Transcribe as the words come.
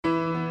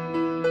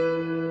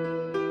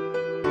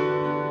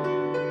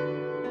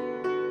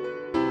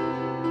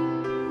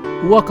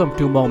Welcome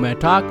to Moment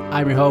Talk.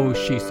 I'm your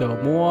host,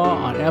 Shiso Moore.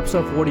 On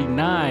episode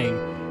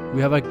 49,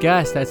 we have a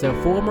guest that's a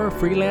former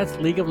freelance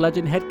League of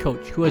Legends head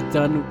coach who has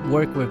done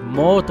work with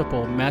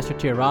multiple Master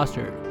Tier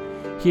rosters.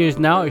 He is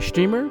now a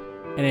streamer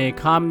and a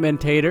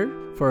commentator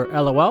for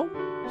LOL,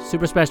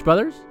 Super Smash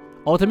Bros.,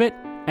 Ultimate,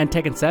 and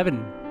Tekken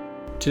 7.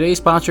 Today's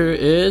sponsor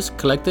is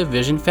Collective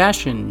Vision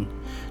Fashion.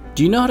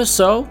 Do you know how to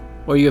sew,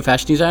 or are you a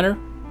fashion designer?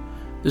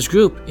 This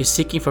group is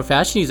seeking for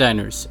fashion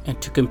designers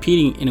and to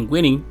competing in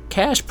winning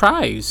cash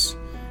prize.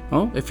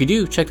 Well, if you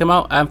do, check them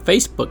out on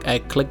Facebook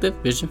at Collective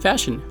Vision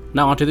Fashion.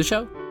 Now on to the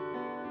show.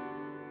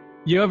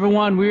 Yo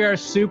everyone, we are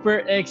super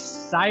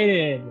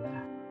excited.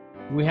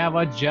 We have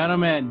a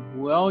gentleman,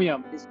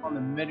 William. He's from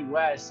the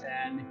Midwest,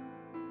 and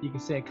you can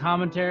say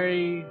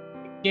commentary,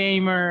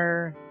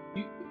 gamer.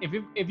 If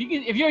you're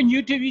on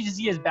YouTube, you can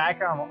see his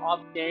background of all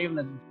the games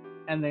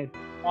and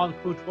all the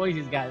cool toys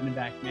he's got in the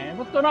back, man.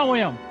 What's going on,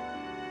 William?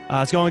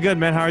 It's going good,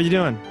 man. How are you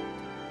doing?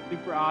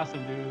 Super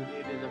awesome, dude.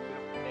 It is a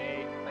beautiful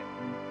day, like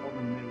over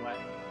in the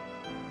Midwest.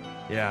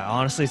 Yeah,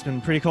 honestly, it's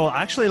been pretty cool.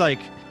 Actually, I've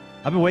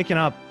been waking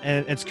up,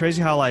 and it's crazy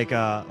how like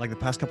the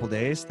past couple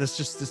days,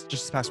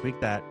 this past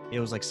week, that it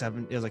was like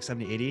 70,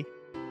 80,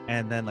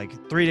 and then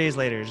like 3 days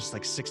later, it's just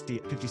like 50,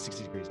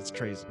 60 degrees. It's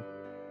crazy.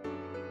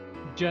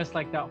 Just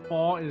like that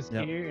fall is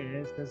Yep. here, and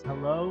it says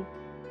hello.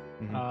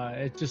 Mhm.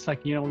 It's just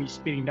like, when you're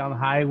speeding down the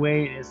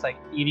highway, it's like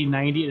 80,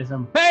 90, and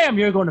then bam,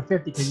 you're going to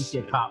 50 because you see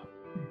a cop.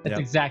 That's Yep. the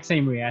exact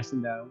same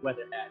reaction the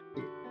weather had.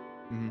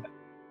 Mhm.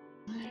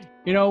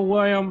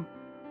 William,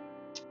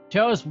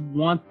 tell us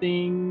one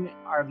thing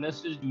our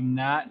listeners do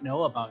not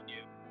know about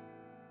you.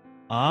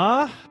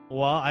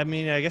 Well, I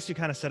mean, I guess you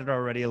kind of said it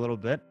already a little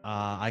bit.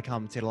 I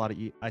commentate a lot of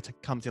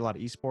commentate a lot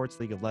of esports,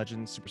 League of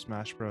Legends, Super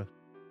Smash Bros.,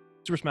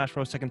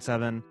 Tekken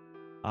 7,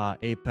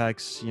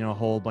 Apex, a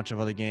whole bunch of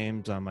other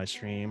games on my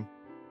stream.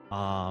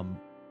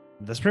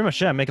 That's pretty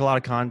much it. I make a lot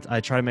of content.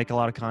 I try to make a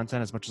lot of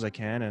content as much as I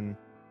can, and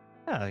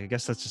yeah, I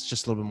guess that's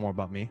just a little bit more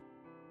about me.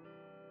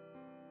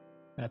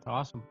 That's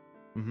awesome.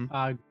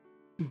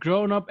 Mm-hmm.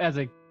 Growing up as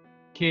a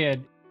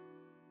kid,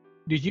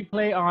 did you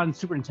play on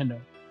Super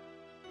Nintendo?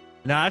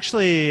 No,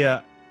 actually,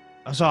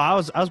 so I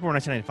was born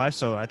in 1995,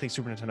 so I think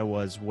Super Nintendo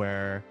was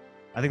where,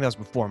 I think that was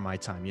before my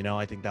time.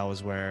 I think that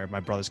was where my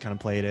brothers kind of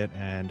played it,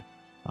 and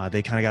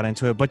they kind of got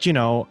into it. But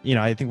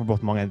I think we're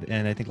both Hmong,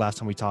 and I think last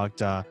time we talked,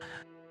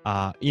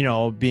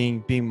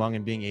 being Hmong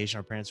and being Asian,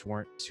 our parents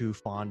weren't too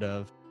fond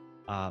of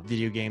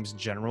video games in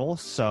general.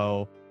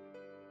 So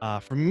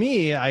for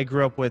me, I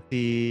grew up with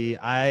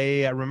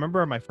I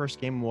remember my first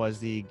game was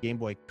the Game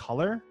Boy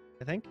Color,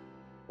 I think,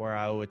 where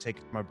I would take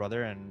it to my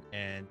brother and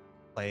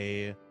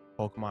play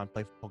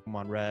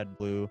Pokemon Red,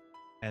 Blue,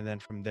 and then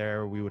from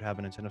there we would have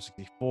a Nintendo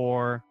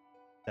 64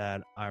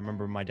 that I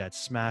remember my dad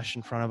smashed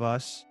in front of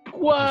us.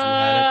 What? Because we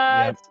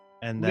had it. Yep.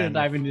 And We're then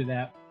gonna dive into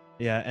that.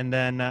 yeah, and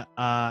then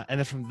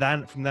from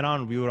then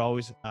on, we would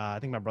always I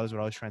think my brothers would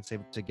always try and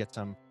save to get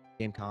some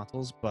game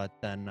consoles, but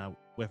then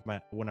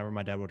whenever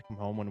my dad would come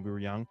home when we were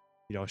young,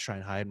 he'd always try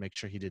and hide, make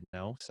sure he didn't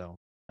know. So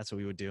that's what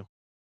we would do.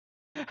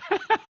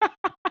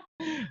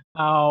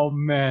 Oh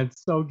man,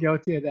 so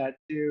guilty of that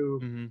too.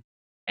 Mm-hmm.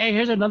 Hey,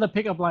 here's another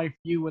pickup line for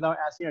you without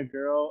asking a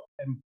girl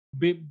and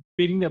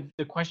beating the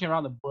question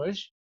around the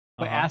bush,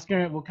 but asking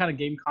her what kind of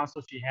game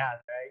console she has,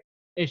 right?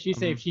 If she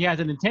say if she has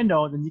a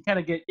Nintendo, then you kind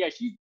of get,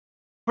 she's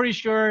pretty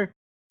sure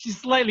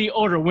she's slightly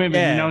older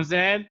women, you know what I'm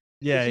saying?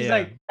 Yeah, if she's yeah.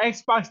 like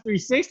Xbox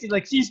 360,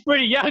 like she's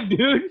pretty young,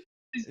 dude.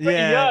 She's pretty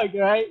young,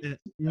 right?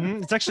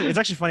 Mm-hmm. It's actually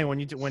funny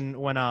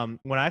when I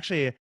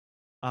actually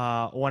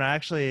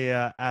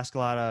ask a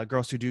lot of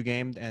girls who do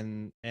game,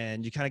 and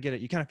you kind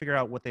of figure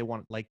out what they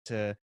want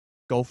to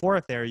go for.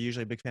 If they're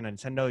usually a big fan of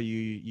Nintendo,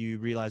 you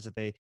realize that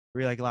they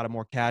really like a lot of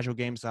more casual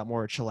games, a lot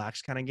more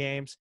chillax kind of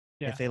games.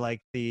 Yeah. If they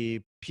like the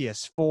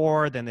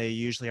PS4, then they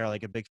usually are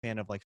like a big fan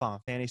of like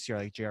Final Fantasy or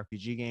like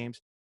JRPG games.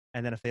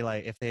 And then if they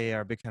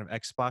are a big fan of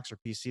Xbox or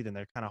PC, then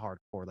they're kind of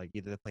hardcore. Like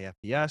either they play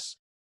FPS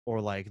or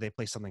like they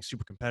play something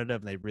super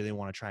competitive and they really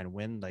want to try and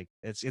win. Like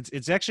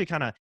it's actually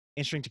kind of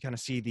interesting to kind of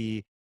see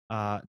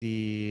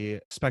the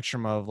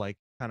spectrum of like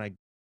kind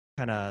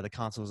of the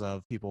consoles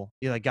of people,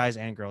 like guys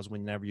and girls,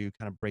 whenever you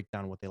kind of break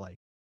down what they like.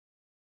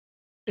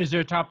 Is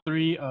there a top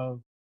three of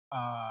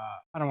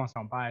I don't want to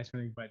sound biased or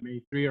anything, but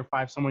maybe 3 or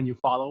 5 someone you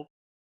follow?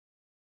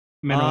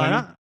 Men or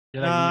women?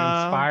 You're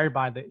like inspired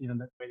by the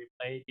the way they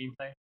play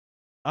gameplay.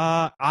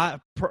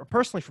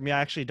 Personally, for me, I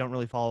actually don't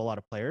really follow a lot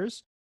of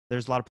players.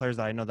 There's a lot of players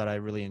that I know that I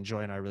really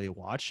enjoy and I really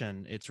watch,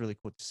 and it's really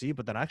cool to see.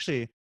 But then I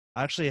actually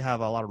have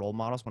a lot of role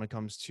models when it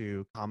comes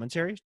to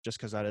commentary, just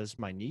because that is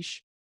my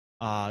niche.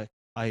 I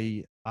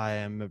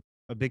am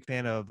a big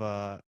fan of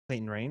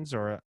Clayton Rains,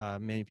 or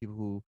many people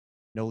who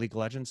know League of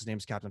Legends. His name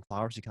is Captain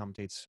Flowers. He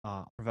commentates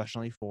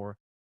professionally for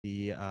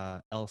the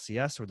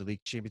LCS, or the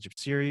League Championship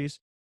Series.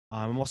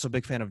 I'm also a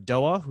big fan of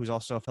Doa, who's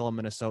also a fellow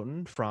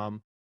Minnesotan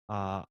from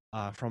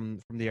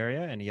the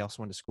area, and he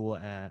also went to school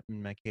at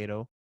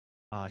Mankato.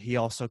 He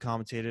also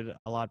commentated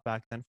a lot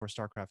back then for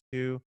StarCraft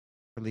 2,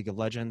 for League of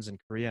Legends in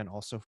Korea, and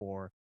also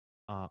for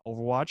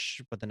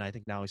Overwatch. But then I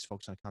think now he's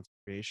focused on content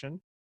creation.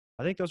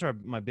 I think those are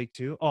my big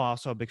two. Oh,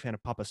 also a big fan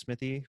of Papa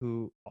Smithy,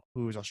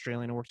 who's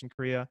Australian and works in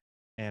Korea,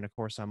 and of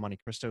course Monte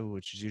Cristo,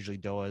 which is usually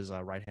Doa's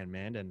right hand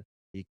man and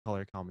the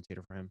color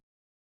commentator for him.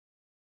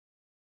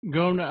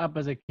 Growing up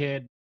as a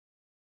kid,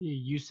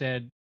 you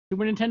said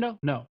Super Nintendo?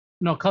 No,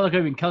 no, Color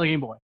Game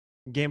Boy.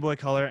 Game Boy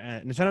Color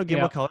and Nintendo Game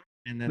Boy Yep, Color,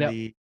 and then yep.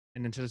 the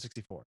and Nintendo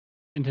 64,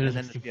 Nintendo and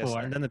then the PS,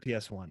 64, and then the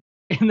PS1,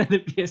 and then the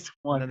and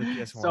PS1. then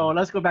the So PS1.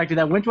 let's go back to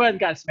that. Which one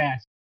got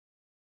smashed?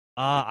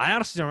 I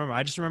honestly don't remember.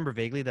 I just remember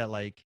vaguely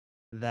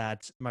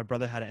that my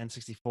brother had an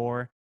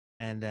N64,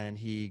 and then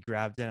he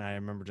grabbed it. And I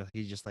remember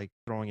he just like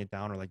throwing it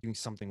down or like doing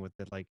something with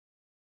it, like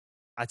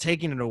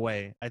taking it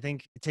away. I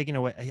think taking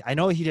away. I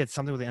know he did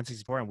something with the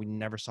N64, and we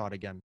never saw it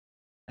again.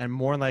 And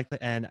more likely,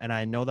 and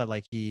I know that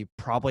like he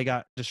probably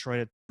got destroyed,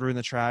 it threw in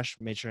the trash,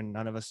 made sure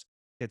none of us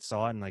kids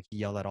saw it, and like he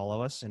yelled at all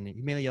of us, and he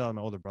mainly yelled at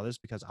my older brothers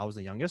because I was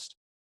the youngest,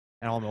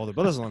 and all my older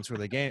brothers were the ones who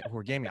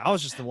were gaming. I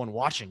was just the one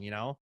watching, you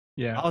know.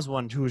 Yeah. I was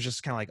one who was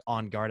just kind of like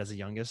on guard as the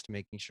youngest,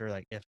 making sure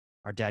like if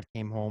our dad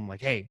came home, like,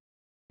 hey,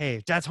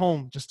 dad's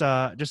home, just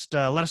let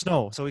us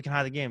know so we can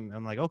hide the game.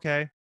 I'm like,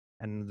 okay.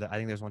 And I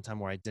think there's one time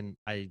where I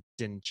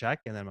didn't check,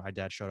 and then my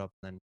dad showed up,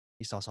 and then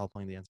he saw us all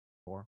playing the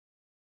N64.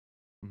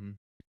 Mm-hmm.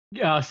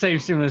 Yeah, same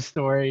similar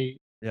story.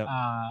 Yep.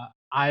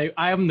 I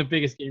am the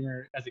biggest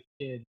gamer as a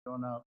kid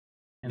growing up,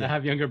 and I Yeah.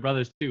 have younger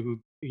brothers too who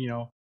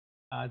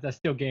that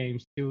still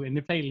games too, and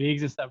they play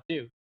leagues and stuff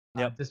too,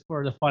 Yep. just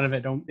for the fun of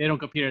it. They don't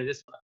compete at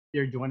this.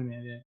 They're joining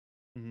in it.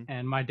 Mm-hmm.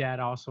 And my dad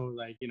also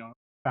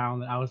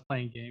found that I was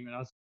playing game and I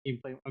was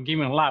I'm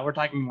gaming a lot. We're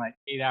talking like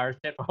 8 hours,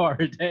 10 hours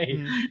a day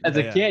Mm-hmm. as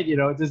Yeah. a Yeah.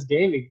 kid. Just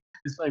gaming,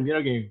 just playing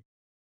video games,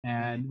 Mm-hmm.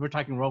 and we're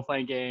talking role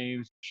playing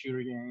games,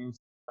 shooter games,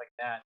 like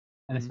that,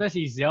 and Mm-hmm.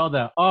 especially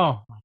Zelda.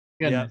 Oh my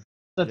Yep. goodness,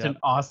 such Yep. an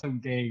awesome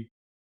game,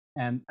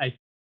 and I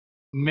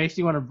makes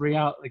you want to bring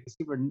out like the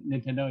Super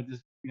Nintendo and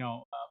just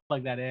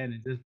plug that in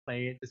and just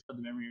play it just for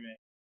the memory of it.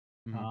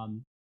 Mm-hmm.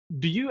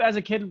 Do you, as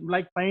a kid,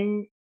 like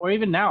playing, or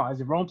even now,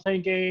 as a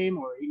role-playing game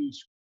or any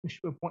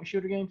point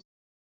shooter games?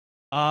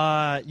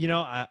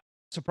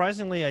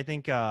 Surprisingly, I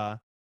think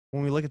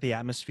when we look at the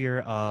atmosphere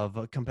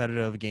of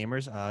competitive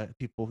gamers,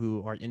 people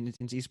who are into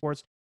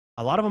esports,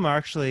 a lot of them are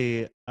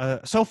actually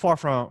so far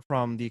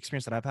from the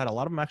experience that I've had. A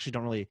lot of them actually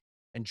don't really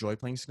enjoy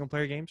playing single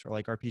player games or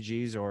like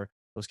RPGs or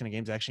those kind of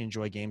games. They actually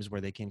enjoy games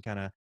where they can kind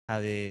of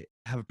have a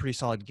pretty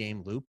solid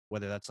game loop,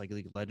 whether that's like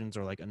League of Legends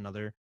or like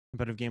another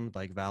competitive game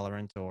like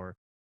Valorant or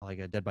like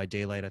a Dead by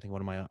Daylight. I think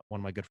one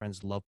of my good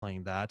friends love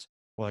playing that,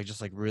 or like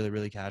just like really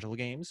really casual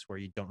games where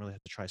you don't really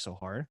have to try so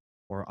hard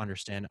or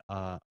understand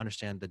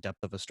the depth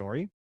of a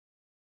story.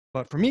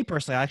 But for me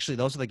personally, actually,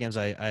 those are the games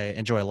I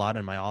enjoy a lot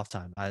in my off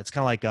time. It's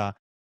kind of like I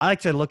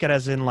like to look at it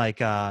as in like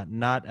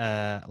not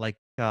like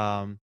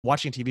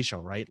watching a TV show,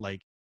 right?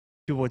 Like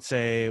people would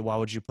say, "Why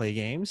would you play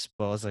games?"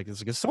 Well, it's like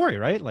it's a good story,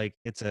 right? Like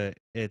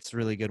it's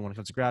really good when it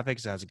comes to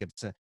graphics. It has a good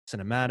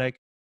cinematic.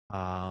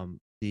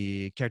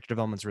 The character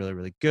development's really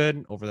really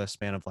good over the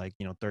span of like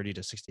 30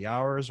 to 60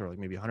 hours or like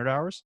maybe 100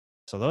 hours.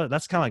 So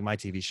that's kind of like my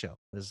TV show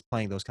is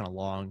playing those kind of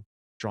long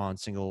drawn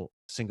single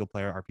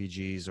player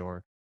RPGs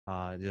or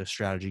the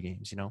strategy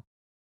games.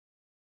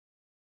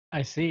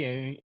 I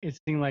see. It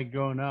seemed like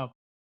growing up,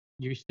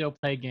 you still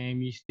play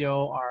game. You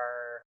still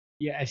are.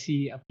 Yeah, I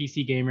see a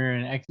PC gamer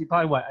and X. You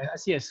probably what? I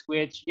see a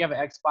Switch. You have an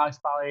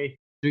Xbox, probably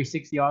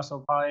 360.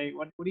 Also, probably.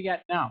 What do you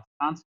got now?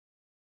 Console?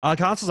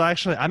 Consoles,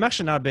 I'm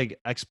actually not a big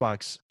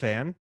Xbox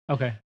fan.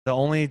 Okay. The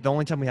only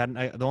time I had an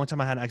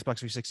Xbox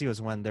 360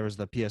 was when there was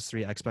the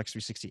PS3 Xbox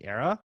 360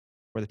 era,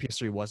 where the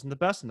PS3 wasn't the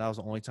best, and that was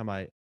the only time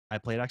I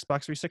played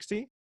Xbox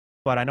 360.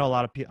 But I know a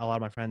lot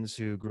of my friends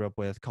who grew up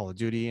with Call of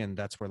Duty, and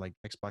that's where like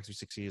Xbox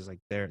 360 is like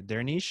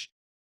their niche.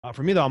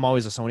 For me though, I'm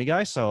always a Sony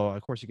guy, so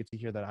of course you get to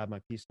hear that I have my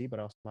PC, but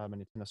I also have my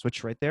Nintendo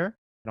Switch right there,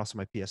 and also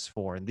my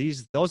PS4.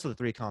 And those are the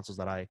three consoles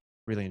that I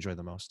really enjoy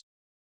the most.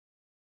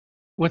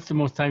 What's the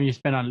most time you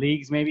spent on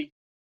leagues? Maybe.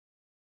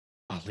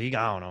 Oh, League,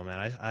 I don't know,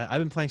 man. I've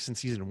been playing since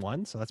season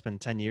one, so that's been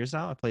 10 years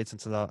now. I played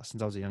since I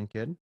was a young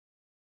kid.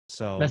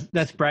 So,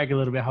 Let's brag a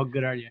little bit. How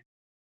good are you?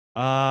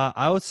 uh,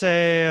 I would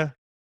say,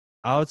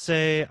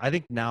 I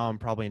think now I'm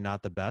probably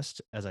not the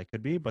best as I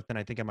could be, but then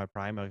I think in my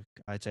prime,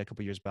 I'd say a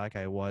couple years back,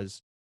 I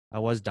was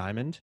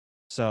diamond.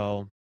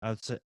 So I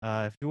would say,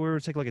 if you were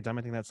to take a look at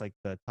diamond, I think that's like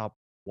the top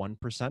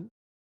 1%.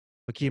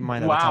 But keep in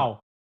mind that the top, Wow.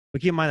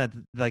 but keep in mind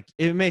that like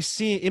it may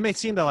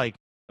seem that like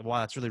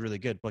wow that's really really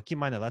good, but keep in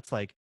mind that that's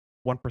like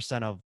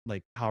 1% of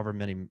like however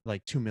many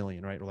like 2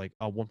 million, right, or like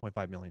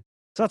 1.5 million.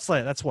 So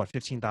that's what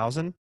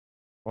 15,000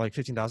 or like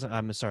 15,000.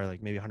 I'm sorry,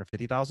 like maybe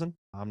 150,000.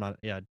 I'm not,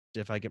 yeah,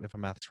 if my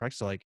math is correct.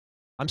 So like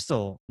I'm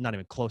still not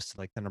even close to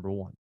like the number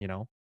one,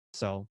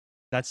 So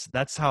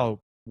that's how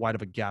wide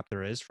of a gap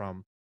there is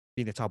from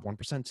being the top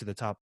 1% to the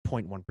top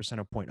 0.1% or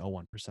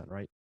 0.01%,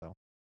 right? So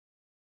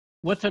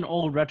What's an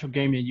old retro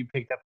game that you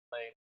picked up and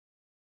played?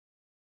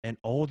 an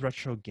old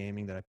retro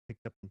gaming that I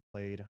picked up and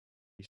played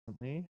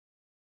recently.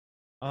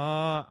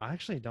 I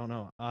actually don't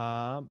know.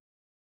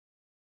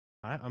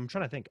 I'm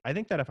trying to think. I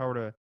think that if I were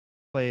to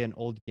play an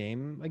old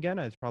game again,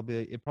 it'd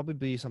probably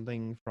be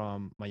something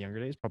from my younger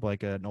days, probably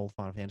like an old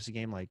Final Fantasy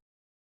game, like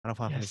I know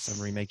Final Fantasy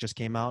 7 Remake just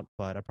came out,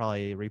 but I'd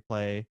probably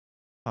replay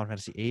Final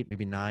Fantasy 8,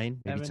 maybe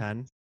 9, maybe 7,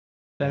 10.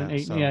 7, Yeah,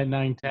 8, so yeah,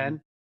 9, mhm, 10.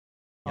 yep.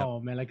 Oh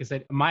man, like I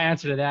said, my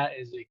answer to that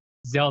is like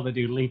Zelda,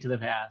 dude, Link to the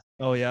Past,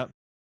 Oh, yeah.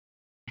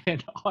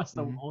 and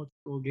also Mhm, old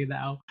school game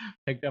that I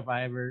picked up.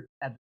 I ever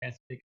had the chance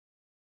to pick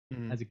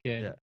mhm. as a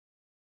kid. Yeah.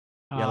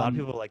 Yeah, a lot of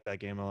Um, people like that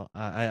game a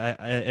lot.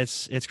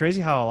 It's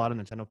crazy how a lot of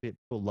Nintendo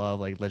people love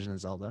like Legend of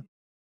Zelda.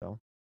 So,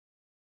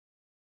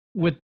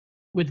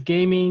 with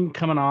gaming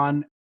coming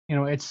on,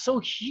 it's so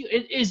huge.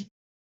 It is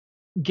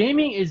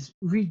gaming is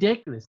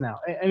ridiculous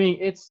now. I mean,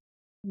 it's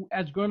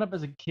as growing up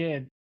as a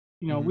kid,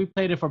 mhm, we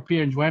played it for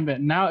pure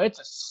enjoyment. Now it's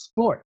a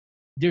sport.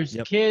 There's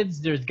yep. kids,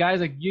 there's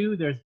guys like you,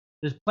 there's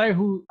players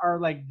who are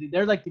like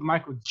they're like the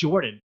Michael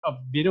Jordan of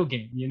video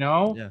game.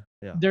 Yeah,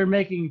 yeah. They're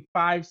making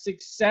 5,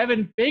 6,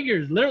 7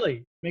 figures,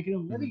 literally making a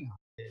Mhm, living off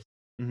it.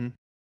 mhm.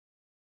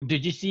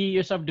 Did you see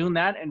yourself doing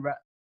that? And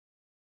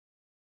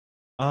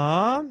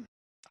Um,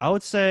 I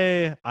would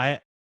say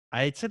I'd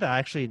say that I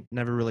actually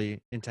never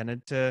really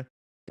intended to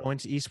go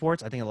into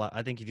esports. I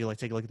think if you like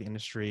take a look at the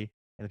industry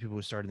and the people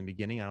who started in the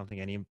beginning, I don't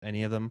think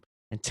any of them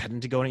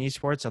intended to go into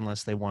esports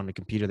unless they wanted to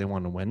compete or they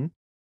wanted to win.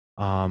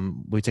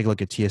 We take a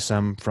look at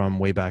TSM from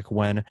way back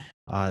when.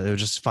 There were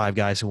just 5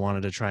 guys who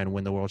wanted to try and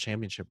win the world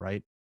championship,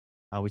 right?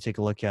 We take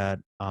a look at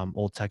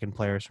old Tekken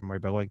players from way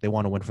back. Like they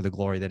want to win for the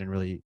glory. They didn't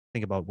really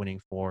think about winning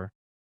for,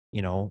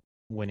 you know,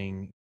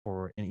 winning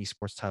for an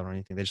esports title or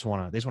anything. They just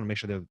want to make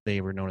sure that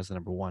they were known as the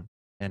number one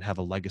and have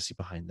a legacy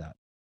behind that.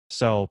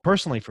 So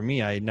personally, for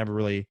me, I never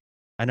really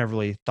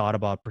thought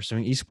about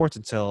pursuing esports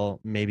until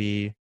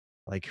maybe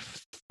like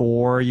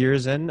 4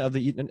 years in of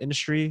the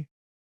industry,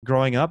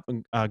 growing up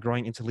and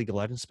growing into League of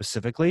Legends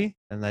specifically.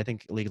 And I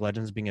think League of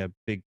Legends being a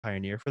big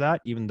pioneer for that,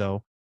 even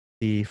though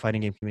the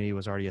fighting game community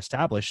was already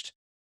established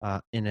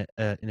in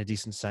a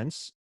decent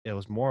sense. It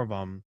was more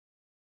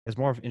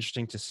of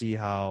interesting to see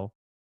how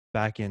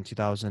back in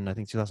 2000, I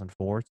think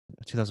 2004,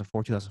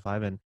 2004,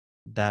 2005, and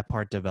that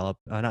part developed.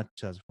 Not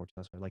 2004,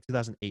 2005, like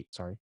 2008.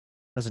 Sorry,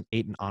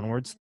 2008 and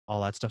onwards.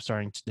 All that stuff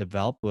starting to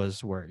develop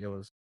was where it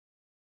was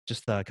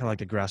just kind of like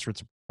the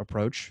grassroots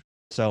approach.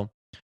 So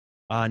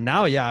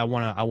now, yeah, I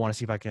want to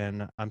see if I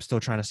can. I'm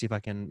still trying to see if I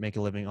can make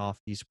a living off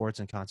esports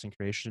and content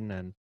creation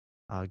and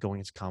going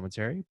into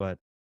commentary, but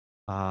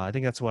I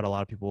think that's what a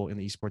lot of people in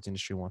the esports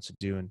industry wants to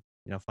do, and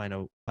find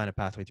a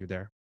pathway through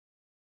there.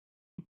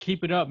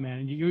 keep it up,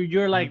 man.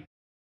 You're Mhm. like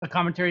a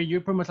commentary.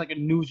 You're pretty much like a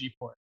news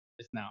report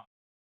just now.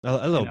 A You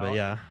little bit, know,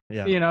 yeah,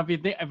 yeah. if you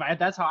think if I,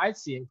 that's how I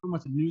see it. Pretty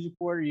much a news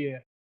reporter.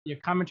 You're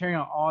commentating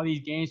on all these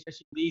games,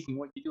 especially leagues and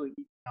what you do.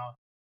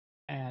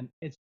 And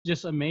it's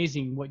just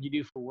amazing what you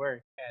do for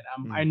work.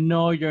 And I Mm.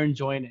 know you're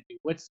enjoying it. Dude.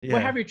 What Yeah.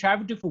 have you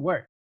traveled to for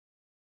work?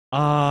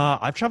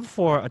 I've traveled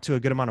for to a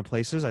good amount of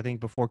places. I think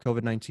before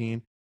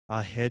COVID-19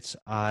 hit,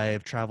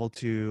 I've traveled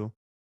to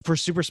for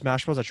Super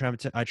Smash Bros.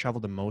 I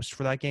traveled the most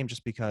for that game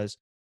just because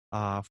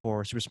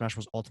for Super Smash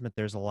Bros. Ultimate,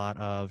 there's a lot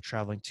of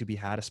traveling to be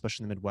had,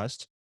 especially in the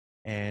Midwest,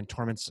 and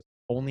tournaments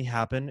only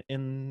happen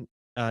in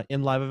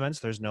live events.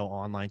 There's no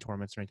online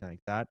tournaments or anything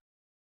like that,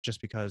 just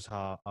because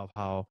of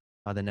how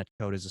the net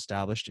code is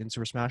established in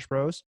Super Smash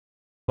Bros.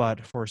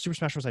 But for Super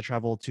Smash Bros., I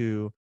traveled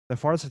to the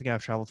farthest I think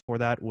I've traveled for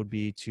that would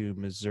be to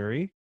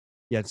Missouri.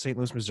 Yeah, St.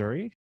 Louis,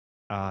 Missouri.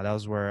 That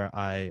was where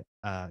I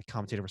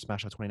commentated for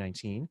Smash Out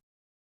 2019.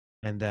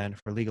 And then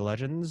for League of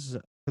Legends,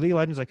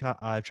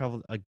 I've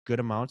traveled a good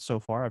amount so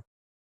far.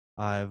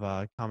 I've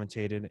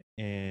commentated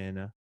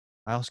in.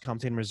 I also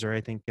commentated in Missouri.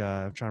 I think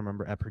I'm trying to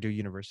remember at Purdue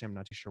University. I'm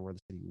not too sure where the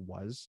city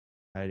was.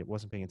 I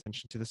wasn't paying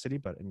attention to the city,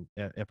 but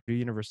at Purdue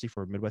University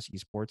for Midwest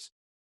Esports.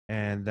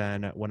 And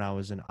then when I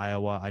was in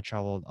Iowa, I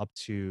traveled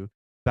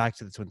back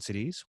to the Twin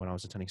Cities when I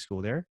was attending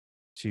school there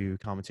to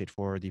commentate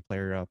for the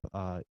Player Up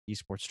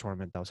esports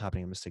tournament that was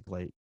happening in Mystic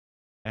Lake.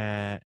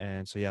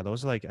 And so yeah,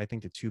 those are like I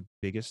think the two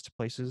biggest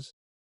places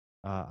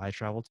I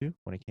traveled to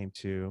when it came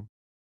to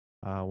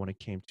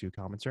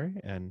commentary,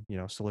 and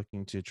still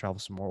looking to travel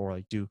some more or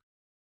like do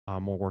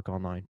more work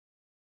online.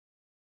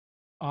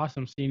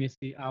 Awesome seeing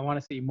you. I want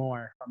to see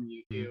more from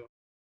you Hmm. too,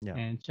 Yeah.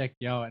 and check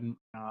you out and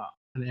on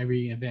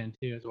every event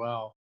too as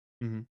well.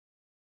 Hmm.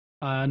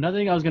 Another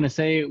thing I was gonna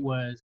say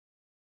was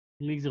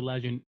Leagues of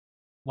Legend.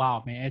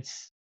 Wow, man,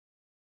 it's.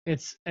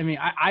 I mean,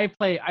 I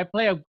play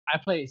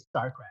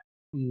StarCraft.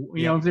 You know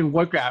Yep. what I'm saying?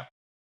 Warcraft.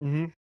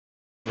 Hmm. Way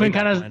Between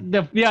back kind of when.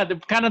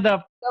 the kind of the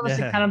I would say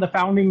Yeah. kind of the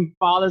founding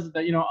fathers of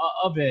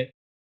of it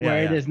Yeah.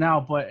 where it Yeah. is now.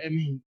 But I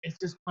mean, it's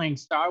just playing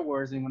Star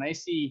Wars, and when I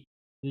see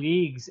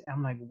leagues,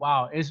 I'm like,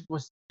 wow, it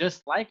was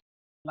just like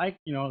uh,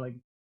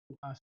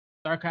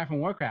 StarCraft and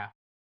Warcraft,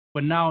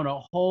 but now in a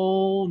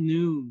whole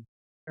new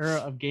era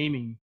of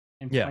gaming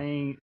and Yeah.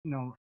 playing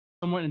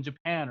someone in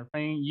Japan or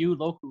playing you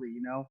locally.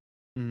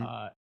 Hmm.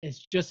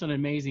 It's just an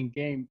amazing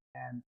game,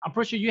 and I'm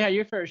pretty sure you had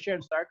your fair share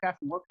in StarCraft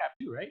and Warcraft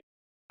too, right?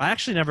 I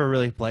actually never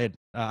really played.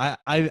 I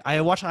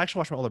actually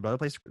watched my older brother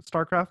play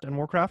StarCraft and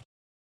Warcraft.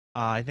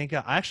 I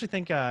actually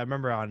think I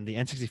remember on the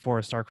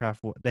N64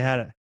 StarCraft they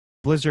had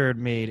Blizzard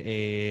made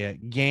a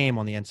game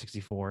on the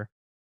N64 for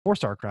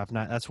StarCraft. And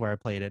that's where I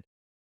played it.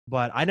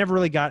 but I never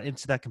really got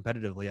into that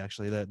competitively.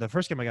 Actually, the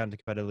first game I got into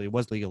competitively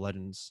was League of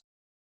Legends,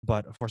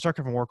 but for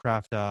StarCraft and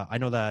Warcraft, I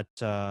know that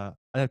I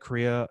know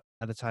Korea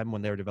at the time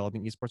when they were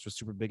developing esports was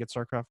super big at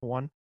StarCraft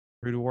One,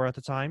 Brood War at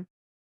the time.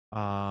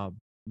 Uh,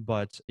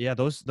 but yeah,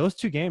 those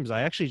two games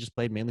I actually just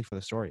played mainly for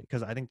the story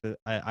because I think that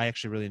I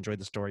actually really enjoyed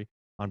the story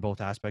on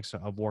both aspects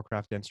of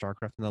Warcraft and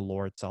StarCraft and the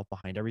lore itself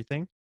behind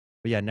everything.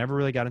 But yeah, never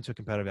really got into a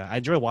competitive. I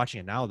enjoy watching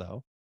it now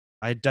though.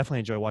 I definitely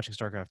enjoy watching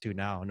StarCraft 2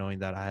 now, knowing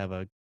that I have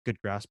a good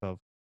grasp of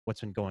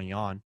what's been going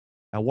on.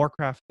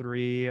 Warcraft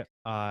 3,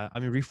 I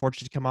mean, Reforged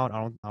to come out.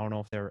 I don't know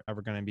if they're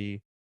ever going to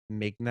be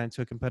making that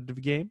into a competitive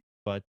game,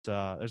 but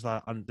there's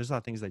a lot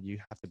of things that you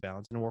have to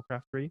balance in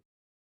Warcraft 3.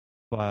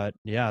 But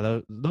yeah,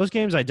 those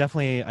games those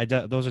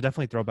are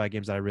definitely throwback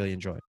games that I really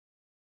enjoy.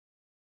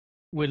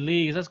 With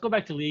leagues, let's go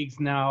back to leagues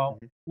now.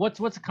 Mhm.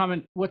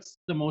 What's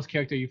the most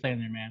character you play in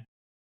there, man?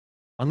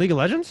 On League of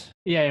Legends,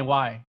 Yeah, and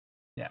why?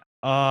 Yeah.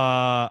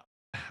 uh,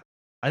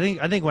 I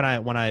think when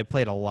I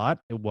played a lot,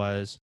 it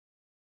was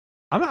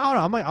I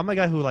don't know, I'm a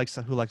guy who likes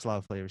a lot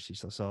of flavors.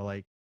 So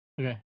like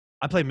Okay.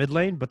 I play mid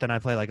lane, but then I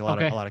play like a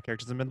Okay. lot of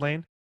characters in mid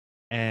lane,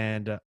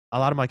 and a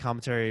lot of my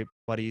commentary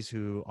buddies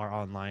who are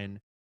online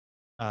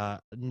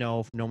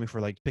know me for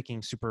like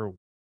picking super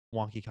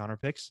wonky counter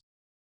picks.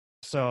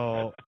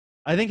 So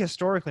I think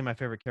historically my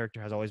favorite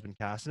character has always been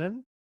Cassidy.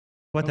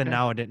 But then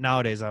Okay.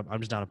 nowadays, I'm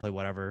just down to play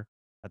whatever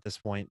at this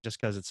point, just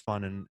because it's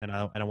fun and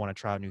I want to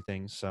try out new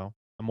things. So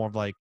I'm more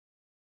like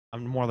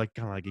kind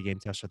of like a game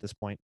tester at this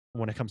point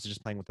when it comes to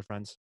just playing with the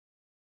friends.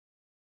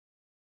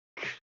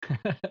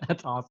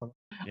 That's awesome.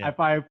 I Yeah.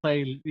 probably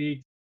play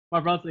leagues. My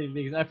brother played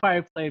leagues. I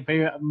probably played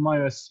very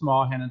more a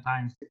small hand of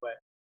times too, but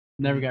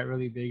never Hmm. got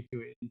really big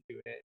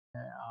into it.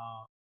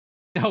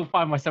 Don't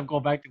find myself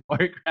going back to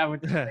Warcraft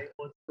with the Yeah. same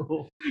old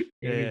school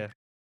game. Yeah.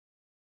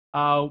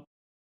 Uh,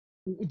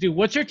 dude,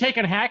 what's your take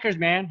on hackers,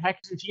 man?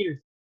 Hackers and cheaters.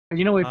 'Cause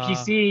you know, with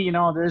PC, you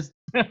know, there's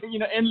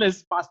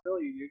endless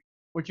possibilities.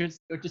 What you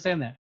saying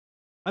there?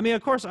 I mean,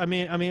 of course. I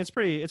mean, it's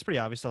pretty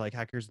obvious that like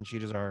hackers and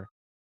cheaters are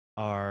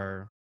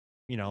are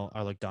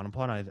like done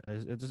upon.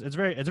 It's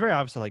very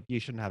obvious that like you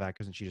shouldn't have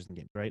hackers and cheaters in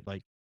games, right?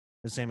 Like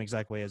the same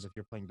exact way as if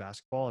you're playing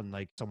basketball and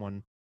like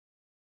someone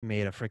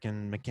made a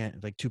freaking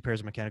like two pairs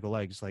of mechanical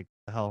legs. Like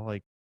the hell,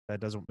 like it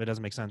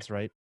doesn't make sense,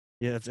 right?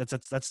 Yeah,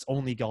 that's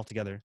only league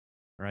altogether,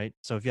 right?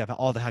 So if you have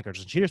all the hackers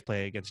and cheaters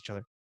play against each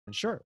other, then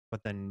sure,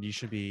 but then you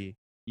shouldn't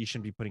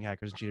be putting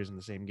hackers and cheaters in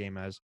the same game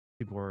as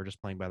people who are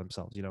just playing by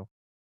themselves, you know?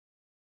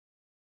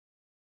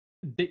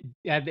 They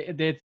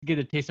get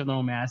a taste of their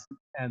own medicine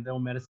and their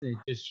own medicine.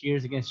 Just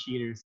cheaters against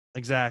cheaters,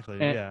 Exactly.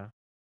 and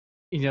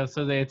Yeah.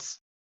 so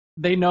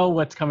they know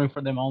what's coming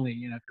for them only.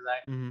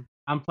 Because Hmm.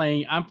 I'm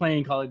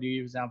playing Call of Duty,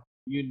 for example.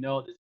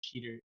 This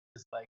cheater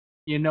is like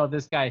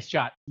this guy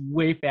shot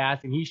way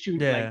fast and he's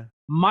shooting like Yeah.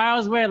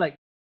 miles away. Like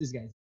this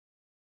guy's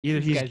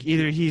this guy's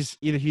cheating.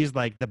 Either he's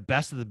like the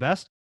best of the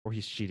best or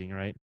he's cheating,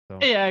 right? So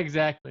Yeah,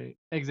 exactly.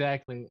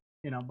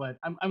 But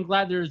I'm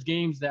glad there's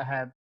games that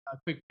have a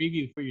quick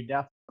preview for your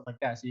death stuff like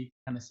that, so you can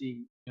kind of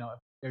see if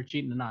they're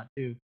cheating or not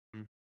too.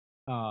 mm,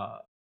 Uh,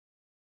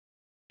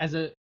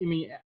 I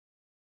mean,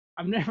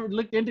 I've never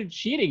looked into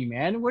cheating,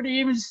 man. Where do you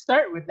even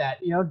start with that?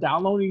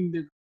 Downloading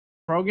the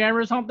program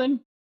or something.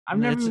 I've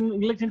never it's even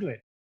looked into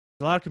it.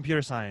 a lot of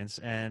computer science,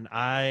 and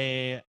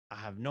I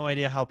have no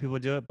idea how people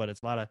do it, but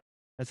it's a lot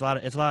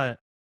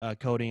of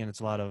coding and it's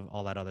a lot of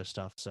all that other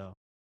stuff. So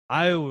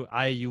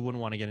you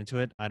wouldn't want to get into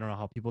it. I don't know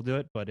how people do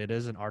it, but it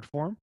is an art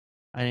form.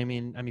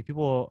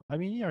 People.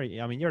 You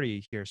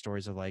already hear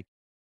stories of like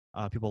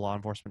people, law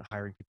enforcement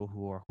hiring people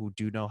who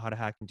do know how to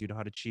hack and do know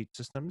how to cheat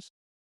systems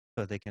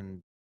so that they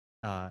can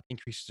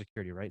increase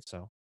security, right?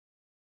 So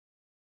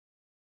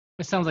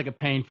It sounds like a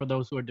pain for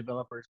those who are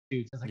developers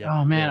too. It's like, yeah,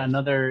 oh it man, is.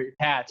 another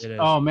patch. It is.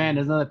 Oh man,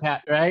 there's another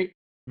patch, right?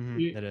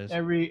 It is.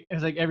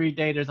 It's like every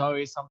day there's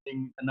always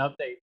an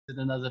update to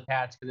another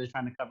patch because they're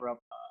trying to cover up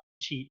a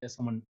cheat that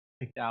someone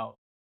picked out,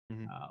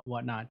 Hmm.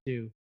 whatnot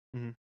too.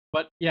 Hmm.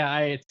 But yeah,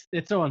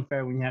 it's so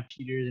unfair when you have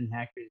cheaters and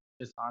hackers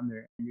just on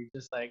there, and you're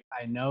just like,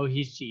 I know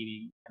he's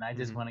cheating, and I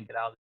just Hmm. want to get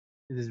out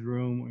of this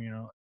room,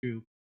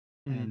 group,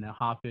 Hmm. and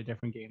hop to a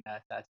different game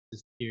that's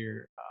just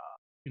here.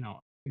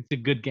 It's a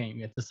good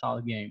game. It's a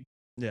solid game.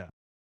 Yeah.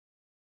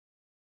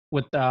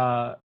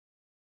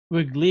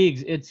 With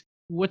leagues, it's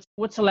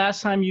what's the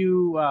last time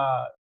you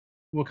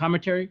were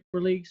commentary for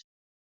leagues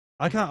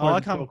I can't. Oh, before I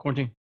before can't.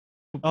 quarantine?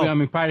 Oh, I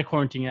mean, prior to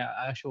quarantine, yeah,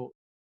 actual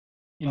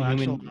oh,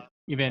 actual inhuman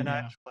event, an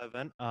yeah. actual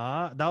event.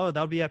 That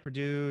would be at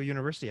Purdue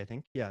University, I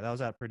think. Yeah, that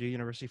was at Purdue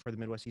University for the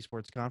Midwest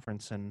Esports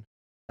Conference, and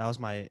that was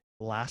my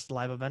last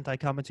live event I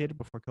commentated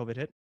before COVID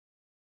hit.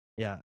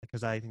 Yeah,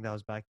 because I think that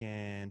was back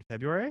in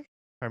February, if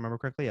I remember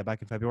correctly. Yeah,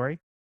 back in February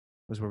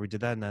was where we did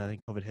that, and then I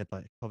think COVID hit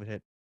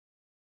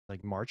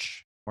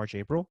like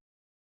April.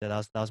 Yeah,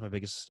 that was my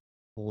biggest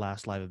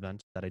last live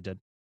event that I did.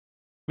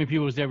 I mean,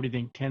 people was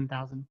everything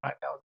 10,000,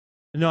 5,000.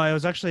 No, it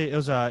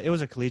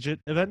was a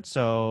collegiate event,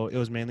 so it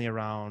was mainly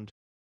around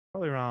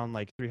probably around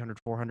like 300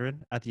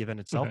 400 at the event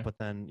itself, Okay. but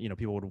then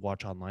people would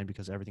watch online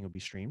because everything would be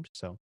streamed.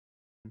 So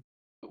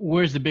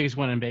Where's the biggest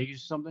one in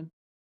Vegas or something?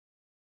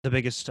 the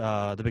biggest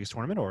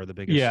tournament or the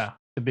biggest. Yeah,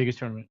 the biggest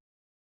tournament.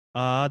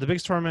 The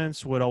biggest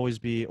tournaments would always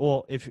be,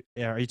 well, if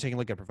are you taking a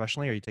look at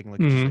professionally, or are you taking a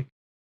look at just Mm-hmm. like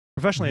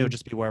professionally? It would Mm-hmm.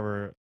 just be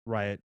wherever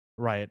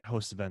Riot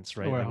hosts events,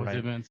 right? Or Like host Riot,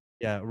 events.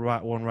 yeah,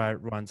 when Riot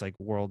runs like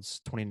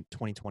Worlds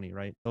 2020,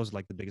 right? Those are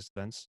like the biggest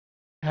events.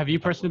 Have you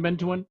personally been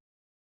to one?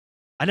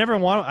 I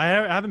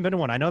haven't been to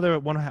one. I know there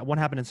one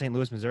happened in St.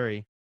 Louis,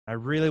 Missouri. I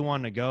really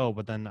wanted to go,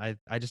 but then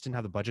I just didn't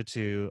have the budget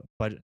to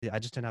I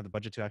just didn't have the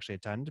budget to actually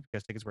attend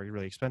because tickets were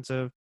really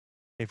expensive,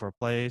 pay for a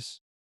place,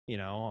 and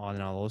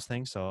all those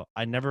things. So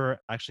I never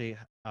actually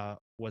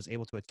was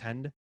able to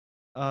attend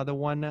the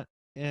one.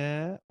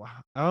 I'm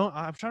trying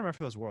to remember if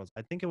it was Worlds.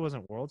 I think it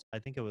wasn't Worlds. I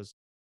think it was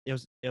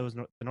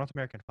the North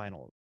American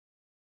final.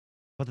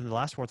 But then the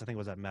last Worlds I think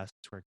was at Madison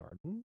Square Garden.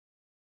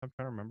 If I'm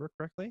trying to remember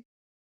correctly.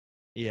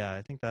 Yeah,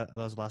 I think that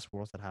was the last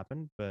Worlds that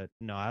happened. But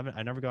no,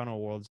 I never gone to a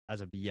Worlds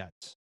as of yet.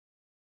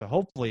 So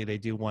hopefully they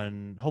do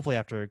one. Hopefully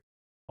after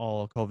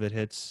all COVID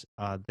hits,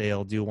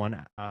 they'll do one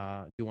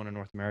in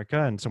North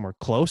America and somewhere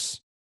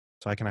close,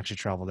 so I can actually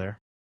travel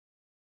there.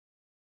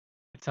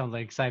 It sounds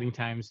like exciting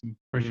times, and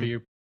for sure Mhm.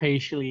 you're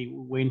patiently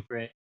waiting for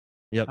it.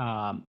 Yep.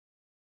 Um,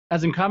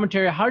 as in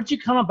commentary, how did you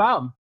come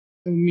about?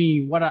 I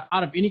mean,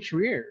 out of any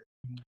career,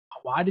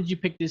 why did you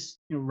pick this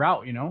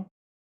route?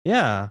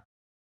 Yeah.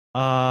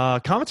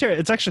 Commentary.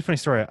 It's actually a funny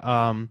story.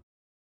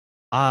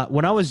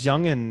 When I was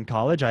young in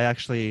college,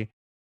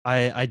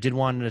 I did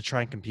want to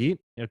try and compete.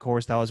 Of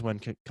course, that was when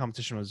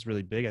competition was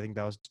really big. I think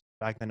that was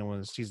back then. It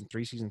was season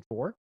 3, season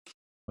 4,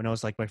 when it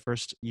was like my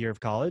first year of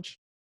college,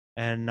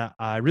 and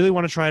I really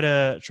want to try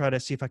to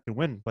see if I could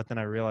win. But then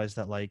I realized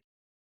that like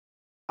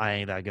I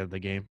ain't that good at the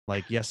game.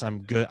 Like, yes,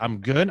 I'm good. I'm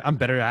good. I'm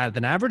better at it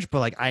than average, but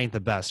like I ain't the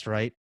best,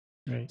 right?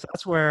 Right. So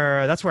that's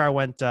where I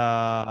went.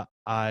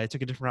 I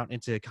took a different route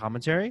into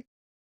commentary,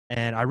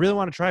 and I really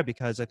want to try it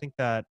because I think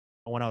that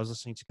when I was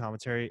listening to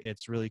commentary,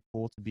 it's really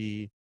cool to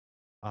be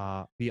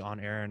on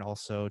air and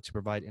also to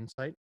provide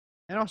insight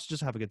and also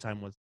just have a good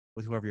time with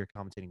whoever you're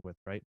commentating with,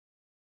 right?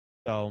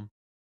 So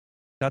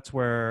that's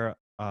where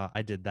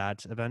I did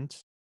that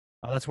event.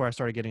 That's where I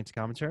started getting into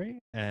commentary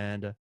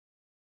and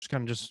just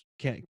kind of just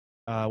can't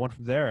went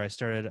from there. I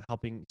started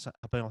helping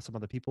out some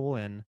other people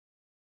and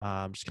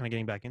just kind of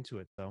getting back into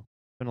it. So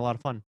it's been a lot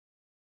of fun.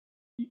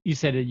 You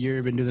said that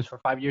you've been doing this for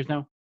 5 years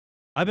now.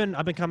 I've been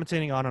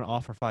commentating on and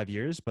off for 5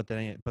 years, but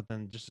then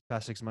just the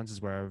past 6 months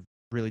is where I've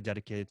really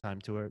dedicated time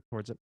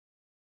towards it.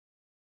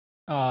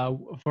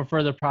 For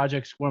further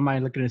projects, what am I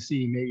looking to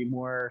see? Maybe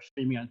more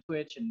streaming on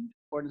Twitch and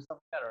Discord and stuff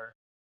like that, or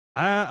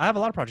I have a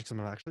lot of projects in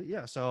them actually.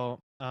 Yeah. So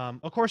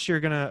of course you're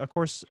gonna of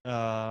course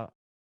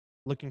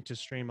looking to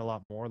stream a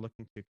lot more,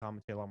 looking to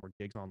commentate a lot more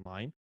gigs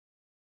online.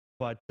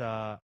 But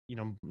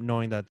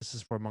knowing that this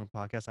is for Hmong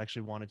podcast, I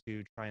actually wanted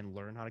to try and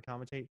learn how to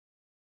commentate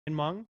in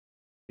Hmong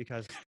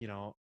because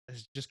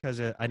it's just because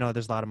I know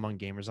there's a lot of Hmong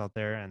gamers out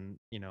there, and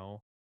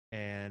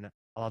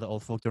a lot of the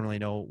old folk don't really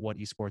know what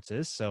esports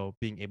is. So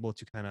being able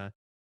to kind of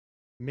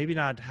maybe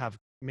not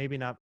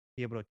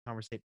be able to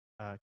conversate,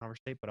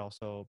 but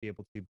also be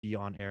able to be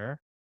on air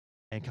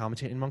and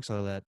commentate in Hmong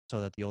so that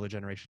the older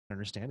generation can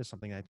understand is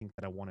something I think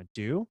that I want to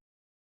do,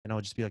 and I'll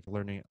just be like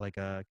learning like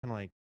a kind of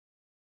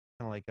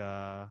like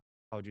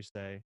how would you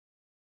say,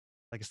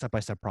 like a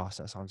step-by-step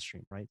process on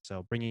stream, right?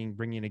 So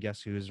bringing a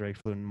guest who is very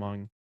fluent in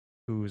Hmong,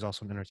 who's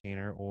also an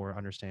entertainer or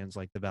understands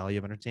like the value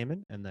of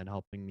entertainment, and then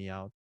helping me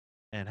out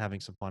and having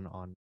some fun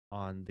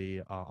on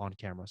the on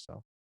camera.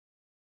 So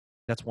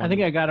that's I think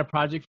one. I got a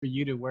project for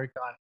you to work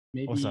on.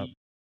 What's up? Maybe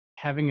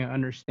having an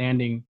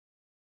understanding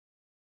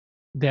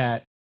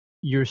that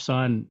your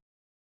son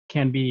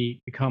can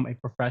become a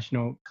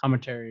professional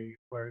commentary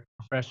or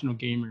professional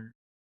gamer,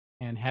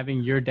 and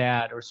having your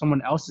dad or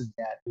someone else's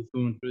dad who's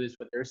going through this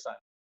with their son.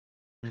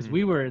 Because Mhm.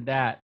 we were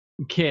that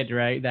kid,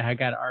 right, that had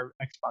got our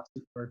Xbox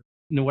or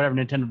whatever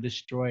Nintendo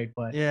destroyed.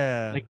 But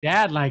Yeah, like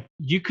dad, like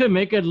you could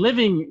make a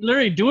living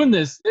literally doing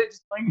this,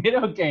 just playing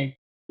video game.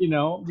 You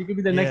could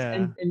be the next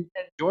yeah. and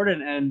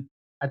Jordan. And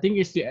I think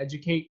it's to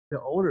educate the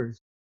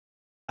elders.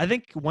 I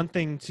think one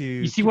thing You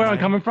to see keep in where I'm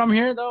mind. coming from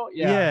here, though?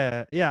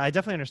 Yeah. Yeah, I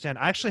definitely understand.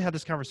 I actually had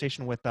this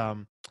conversation with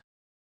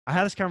I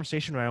had this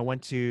conversation when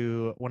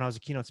I was a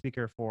keynote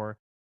speaker for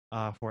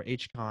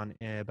HCon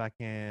back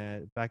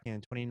in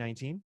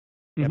 2019.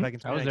 Yeah, back in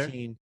I was there.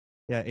 2019.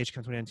 Yeah,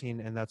 HCon 2019,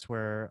 and that's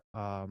where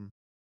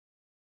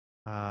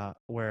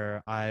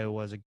I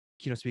was a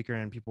keynote speaker,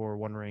 and people were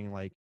wondering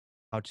like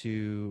how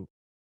to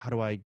how do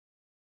I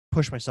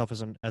push myself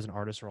as an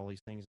artist or all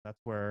these things. That's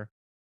where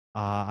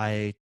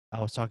I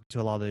was talking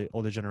to a lot of the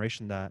older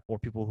generation that or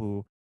people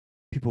who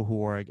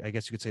are I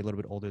guess you could say a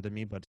little bit older than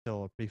me, but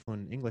still pretty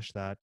fluent in English.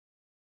 That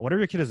whatever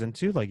your kid is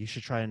into, like you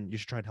should try and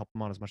help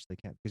them out as much as they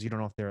can because you don't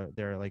know if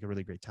they're like a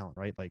really great talent,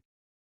 right? Like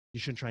you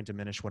shouldn't try and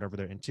diminish whatever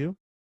they're into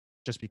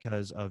just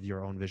because of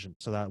your own vision.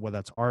 So that whether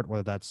that's art,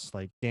 whether that's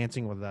like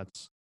dancing, whether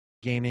that's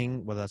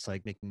gaming, whether that's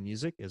like making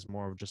music, is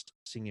more of just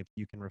seeing if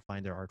you can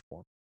refine their art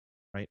form,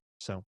 right?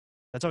 So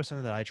that's always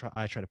something that I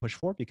try to push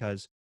for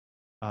because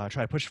try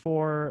to push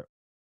for,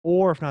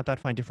 or if not that,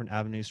 find different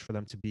avenues for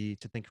them to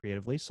think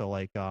creatively. So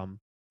like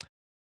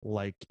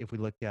like if we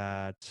look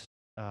at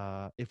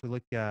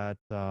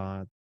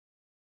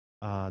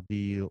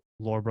the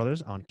Lore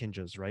Brothers on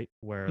Kinjas, right?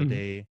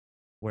 Mhm.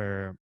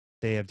 Where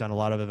they have done a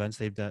lot of events.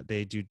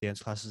 They do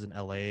dance classes in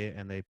LA,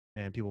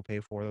 and people pay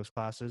for those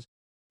classes.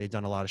 They've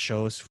done a lot of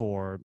shows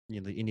for the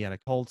Indiana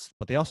Colts,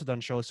 but they also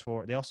did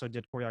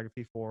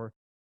choreography for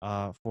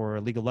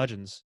League of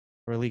Legends,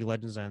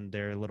 and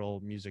their little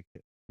music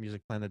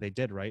plan that they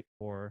did, right,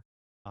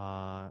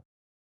 uh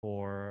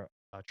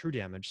True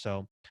Damage.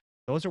 So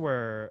those are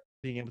where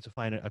being able to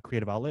find a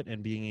creative outlet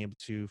and being able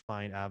to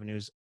find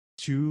avenues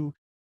to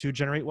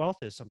generate wealth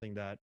is something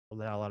that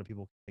not a lot of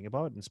people think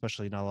about, and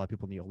especially not a lot of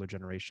people in the older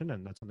generation.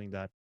 And that's something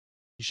that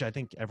I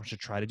think everyone should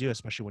try to do,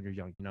 especially when you're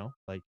young.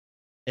 Like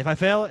if I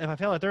fail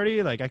at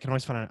 30, like I can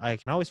always find a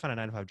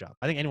 9 to 5 job.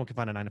 I think anyone can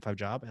find a 9 to 5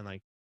 job and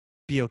like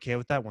be okay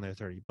with that when they're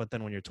 30. But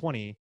then when you're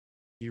 20,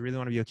 do you really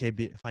want to be okay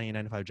finding a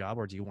 9 to 5 job,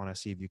 or do you want to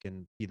see if you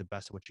can be the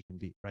best at what you can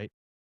be, right?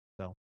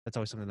 So that's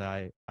always something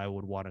that I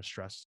would want to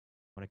stress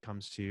when it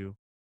comes to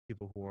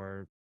people who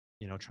are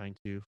trying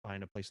to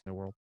find a place in their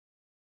world.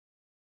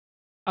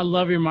 I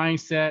love your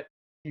mindset,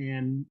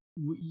 and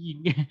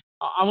I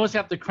almost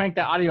have to crank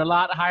that audio a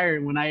lot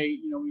higher when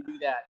we do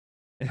that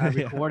Yeah,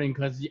 recording,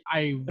 because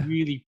I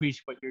really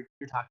appreciate what you're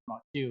talking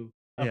about too,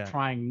 of yeah.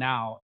 trying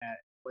now at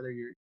whether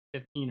you're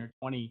 15 or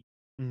 20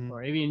 Hmm.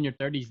 or even in your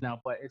 30s now.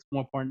 But it's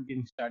more important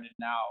getting started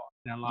now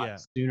and a lot Yeah.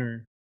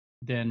 sooner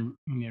than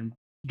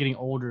getting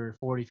older,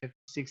 40, 50,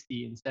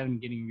 60, and 70,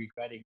 getting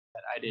regretting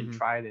that I didn't Hmm.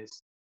 try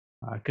this.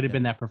 Could have Yeah.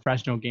 been that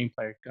professional game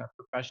player,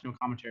 professional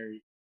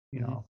commentary,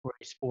 Hmm. for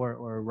a sport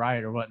or a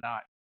ride or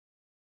whatnot.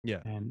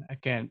 Yeah. And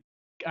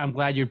I'm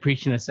glad you're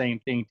preaching the same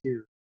thing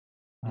too.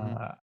 Hmm.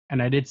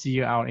 And I did see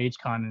you out at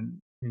HCon,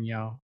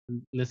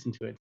 and listen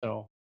to it.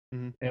 So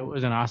Hmm. it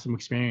was an awesome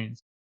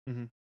experience.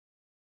 Hmm.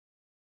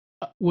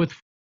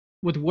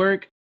 With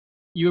work,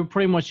 you're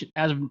pretty much,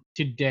 as of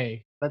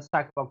today. Let's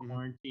talk about Hmm.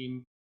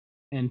 quarantine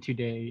and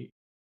today.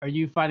 Are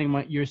you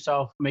finding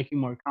yourself making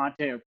more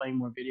content or playing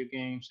more video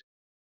games?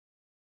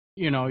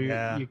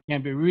 Yeah. You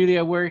can't be really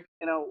at work,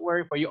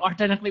 but you are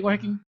technically Uh,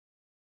 working.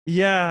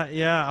 Yeah,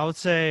 yeah. I would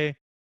say,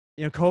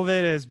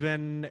 COVID has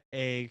been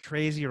a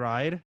crazy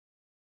ride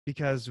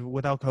because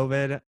without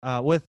COVID,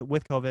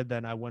 with COVID,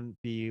 then I wouldn't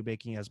be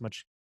making as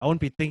much. I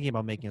wouldn't be thinking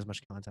about making as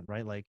much content,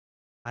 right? Like,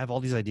 I have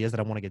all these ideas that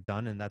I want to get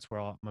done, and that's where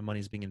all my money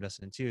is being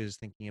invested into, is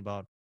thinking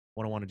about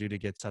what I want to do to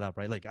get set up,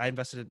 right? Like, I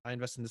invested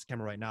in this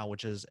camera right now,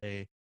 which is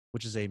a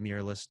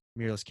mirrorless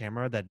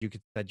camera that you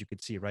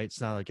could see, right? It's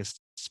not like it's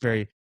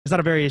not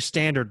a very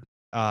standard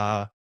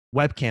uh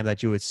webcam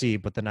that you would see,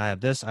 but then I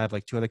have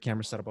like two other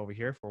cameras set up over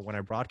here for when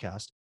I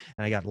broadcast,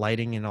 and I got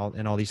lighting and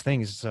all these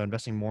things. So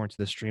investing more into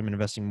the stream and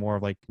investing more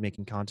of like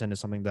making content is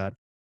something that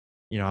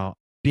you know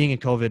being in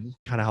COVID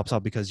kind of helps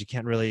out, because you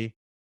can't really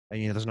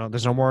there's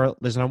no more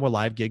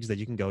live gigs that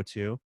you can go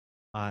to,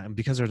 and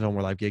because there's no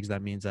more live gigs,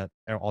 that means that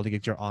all the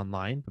gigs are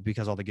online. But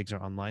because all the gigs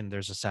are online,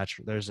 there's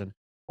an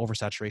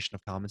oversaturation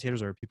of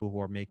commentators or people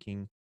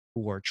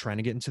who are trying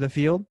to get into the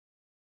field.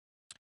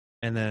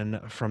 And then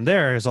from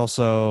there is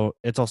also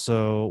it's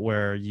also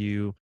where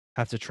you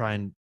have to try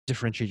and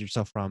differentiate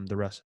yourself from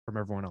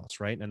everyone else,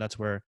 right? And that's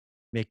where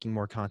making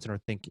more content or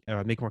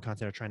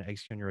trying to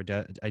execute on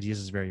your ideas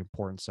is very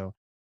important. So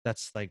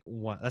that's like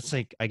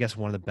I guess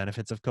one of the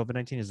benefits of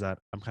COVID-19 is that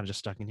I'm kind of just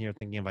stuck in here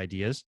thinking of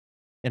ideas.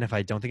 And if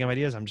I don't think of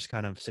ideas, I'm just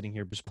kind of sitting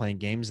here just playing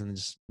games and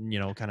just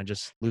kind of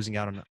just losing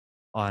out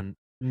on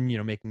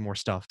making more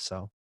stuff.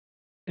 So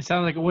It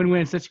sounds like a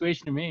win-win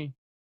situation to me.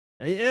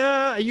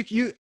 yeah, you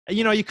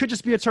could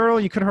just be a turtle.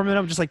 You could hermit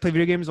up, just like play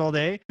video games all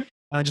day,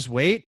 and just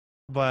wait.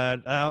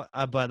 But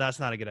that's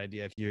not a good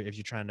idea if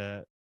you're trying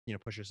to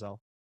push yourself.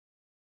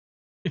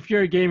 If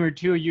you're a gamer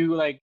too, are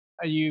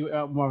you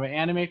more of an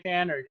anime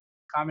fan or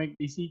comic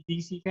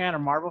DC fan or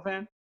Marvel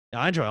fan? Yeah,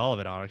 I enjoy all of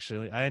it.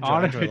 Actually, All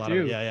of I enjoy a it lot of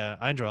it. too. Yeah, yeah,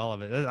 I enjoy all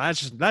of it. That's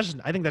just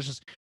I think that's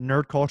just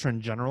nerd culture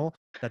in general.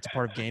 That's a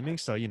part of gaming.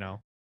 So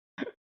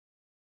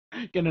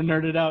Gonna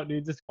nerd it out,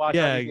 dude. Just watch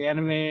all yeah, these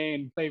anime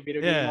and play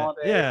video game yeah, all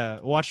day. yeah.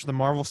 Watch the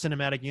Marvel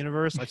Cinematic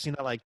Universe. I've seen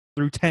that like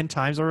through 10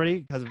 times already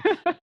because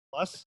of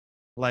Plus.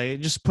 Like,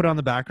 just put it on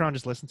the background,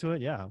 just listen to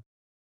it. Yeah.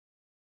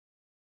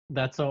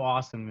 That's so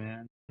awesome,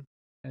 man.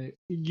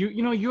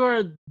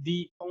 You're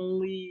the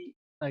only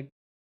like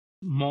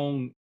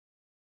Hmong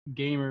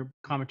gamer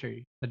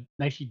commentary that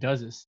actually does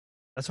this.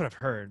 That's what I've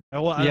heard.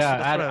 Well, Yeah,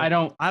 that's what I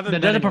don't I haven't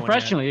that met does it anyone yet.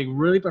 professionally, like,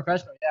 really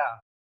professional. Yeah.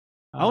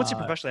 I won't say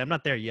professionally. I'm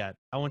not there yet.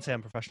 I won't say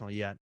I'm professional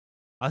yet.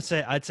 I'd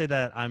say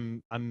that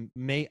I'm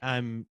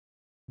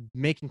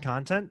making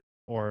content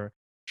or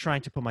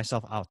trying to put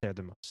myself out there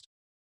the most.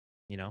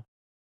 You know,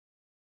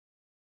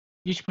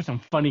 You should put some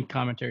funny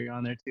commentary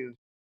on there too.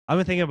 I've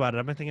been thinking about it.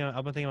 I've been thinking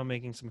about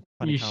making some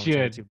funny You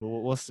commentary should. too. But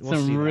we'll Some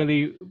see that.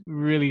 really,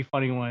 really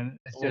funny one.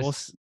 It's We'll, we'll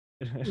just,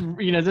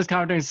 s- this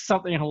commentary is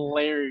something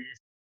hilarious.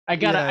 yeah, I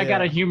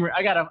gotta yeah, humor.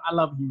 I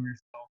love humor.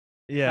 So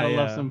yeah, gotta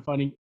love yeah. some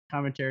funny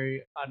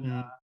commentary on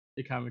Mm-hmm.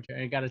 the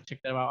commentary. I gotta check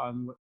that out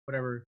on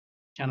whatever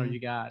channel Mm-hmm. you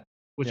got.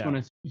 Which Yeah. one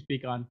is you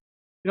speak on?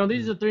 These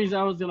Mm. are the things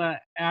I was gonna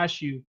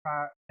ask you,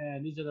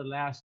 and these are the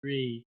last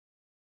three.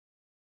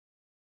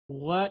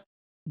 What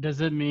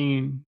does it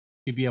mean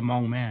to be a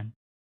Hmong man?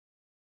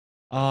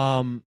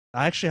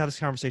 I actually had this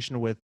conversation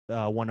with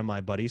one of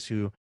my buddies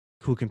who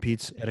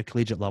competes at a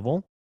collegiate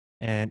level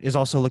and is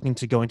also looking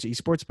to go into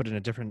esports, but in a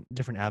different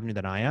avenue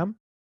than I am.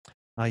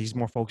 He's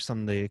more focused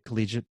on the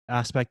collegiate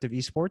aspect of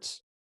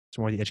esports. It's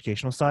more the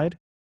educational side.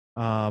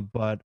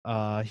 But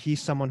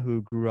he's someone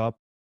who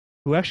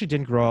actually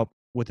didn't grow up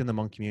within the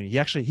Hmong community.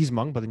 He's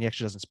Hmong, but then he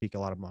actually doesn't speak a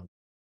lot of Hmong,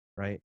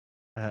 right?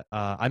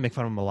 I make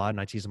fun of him a lot and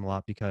I tease him a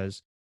lot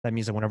because that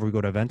means that whenever we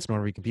go to events,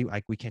 whenever we compete,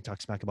 we can't talk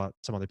smack about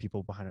some other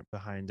people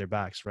behind their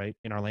backs, right?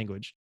 In our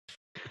language.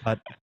 But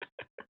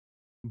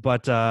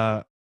but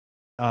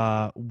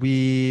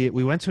we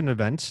went to an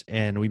event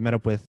and we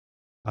met with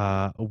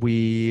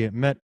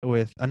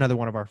another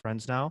one of our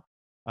friends now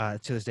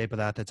to this day, but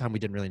at the time we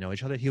didn't really know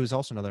each other. He was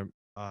also another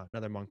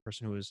Hmong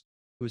person who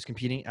was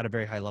competing at a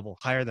very high level,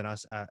 higher than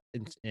us at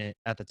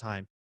the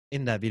time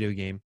in that video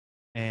game.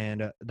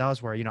 And that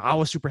was where I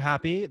was super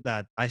happy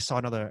that I saw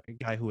another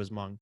guy who was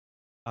Hmong.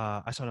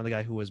 I saw another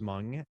guy who was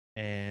Hmong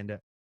and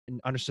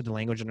understood the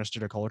language,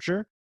 understood our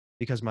culture,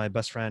 because my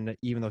best friend,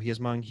 even though he is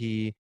Hmong,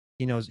 he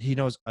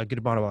knows a good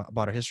amount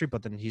about our history,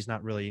 but then he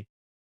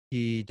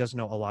doesn't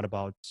know a lot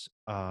about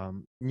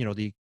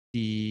the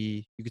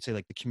you could say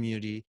like the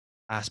community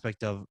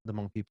aspect of the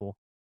Hmong people.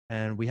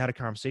 And we had a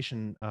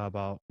conversation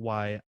about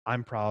why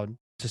I'm proud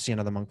to see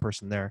another Hmong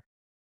person there.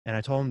 And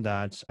I told him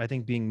that I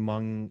think being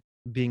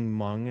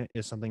Hmong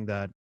is something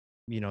that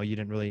you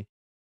didn't really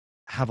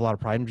have a lot of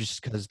pride in,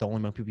 just because the only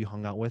Hmong people you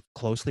hung out with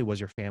closely was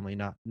your family,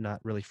 not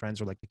really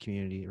friends or like the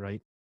community,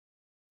 right?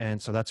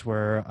 And so that's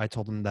where I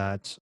told him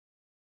that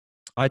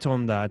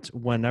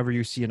whenever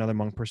you see another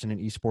Hmong person in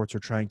esports or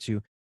trying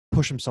to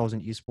push themselves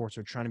in esports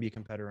or trying to be a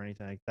competitor or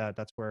anything like that,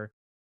 that's where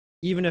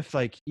even if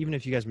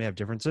you guys may have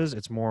differences,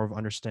 it's more of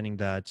understanding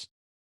that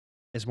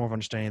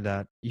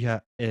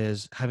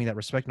is having that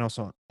respect,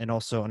 and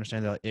also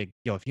understanding that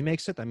if he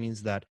makes it, that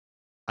means that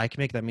I can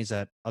make it, that means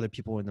that other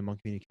people in the Hmong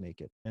community can make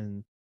it.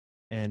 And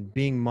uh,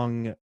 being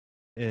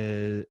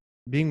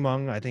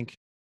Hmong, I think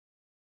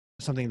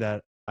something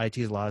that I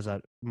tease a lot is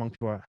that Hmong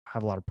people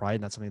have a lot of pride,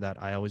 and that's something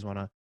that I always want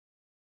to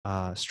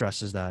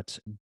stress is that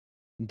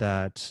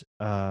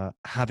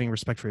having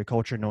respect for your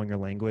culture, knowing your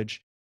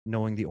language,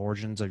 knowing the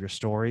origins of your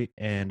story,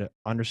 and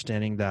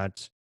understanding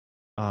that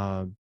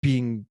uh,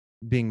 being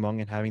being Hmong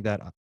and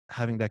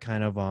having that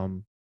kind of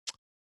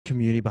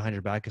community behind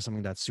your back is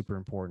something that's super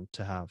important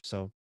to have.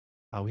 So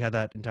we had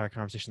that entire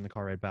conversation in the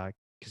car right back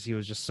because he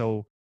was just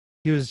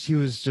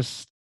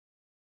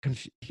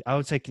I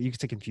would say you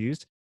could say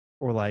confused,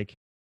 or like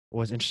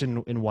was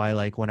interested in why,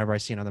 like, whenever I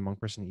see another Hmong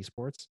person in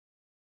esports,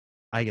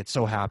 I get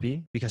so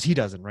happy because he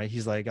doesn't, right?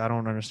 He's like, I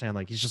don't understand.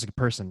 Like, he's just like a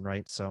person,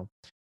 right? So,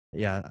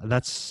 yeah,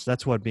 that's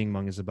what being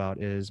Hmong is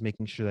about: is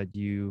making sure that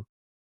you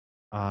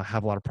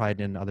have a lot of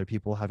pride in other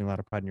people, having a lot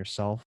of pride in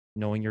yourself,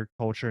 knowing your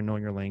culture,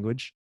 knowing your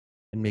language,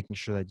 and making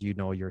sure that you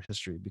know your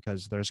history.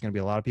 Because there's going to be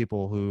a lot of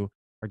people who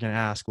are going to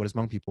ask, "What is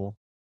Hmong people?"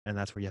 And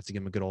that's where you have to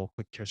give them a good old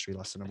quick history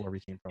lesson of where we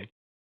came from.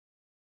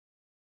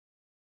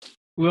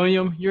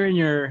 William, you're in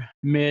your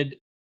mid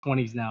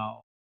 20s now.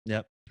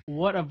 Yep.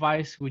 What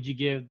advice would you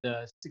give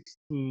the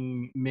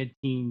 16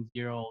 mid-teens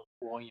year old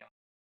William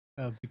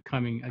of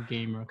becoming a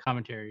gamer,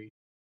 commentary?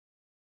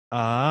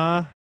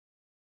 Uh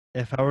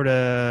if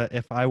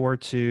I were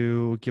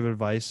to give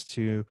advice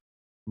to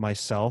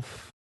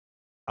myself,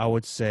 I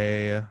would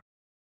say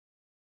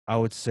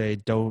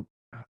don't.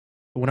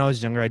 When I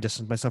was younger, I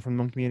distanced myself from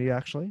the Hmong community.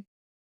 Actually,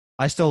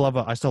 I still love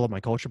my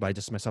culture, but I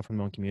distanced myself from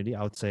the Hmong community.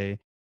 I would say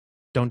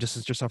don't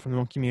distance yourself from the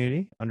Hmong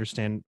community.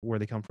 Understand where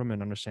they come from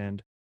and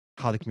understand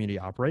how the community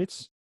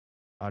operates.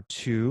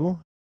 Two,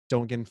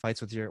 don't get in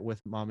fights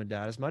with mom and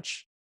dad as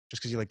much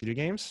just because you like video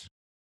games.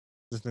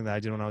 This is something that I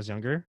did when I was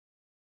younger.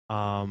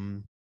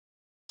 Um,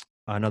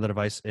 Another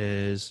advice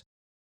is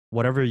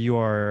whatever you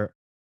are,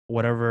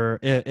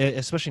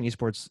 especially in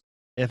esports.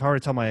 If I were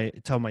to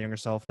tell my younger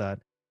self that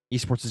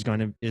esports is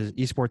going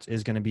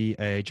to be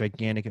a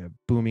gigantic,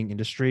 booming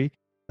industry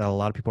that a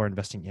lot of people are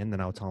investing in,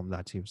 then I would tell them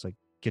that too. It's like,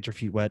 get your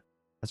feet wet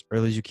as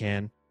early as you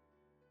can,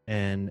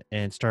 and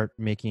start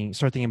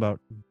thinking about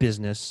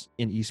business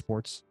in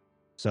esports.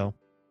 So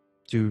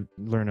to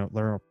learn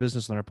up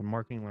business, learn up on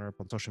marketing, learn up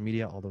on social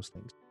media, all those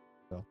things.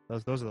 So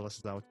those are the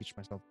lessons I would teach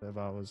myself if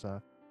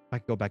I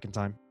could go back in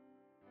time.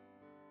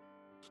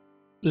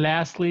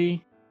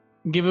 Lastly,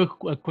 give a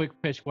quick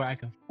pitch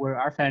where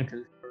our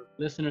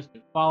listeners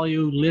can follow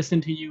you, listen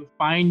to you,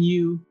 find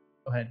you.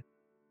 Go ahead.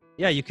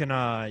 Yeah, you can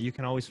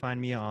always find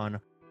me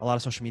on a lot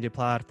of social media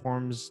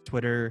platforms: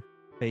 Twitter,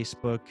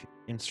 Facebook,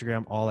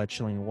 Instagram, all at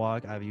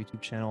ChilllingWok. I have a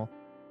YouTube channel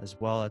as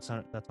well. That's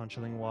on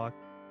ChilllingWok.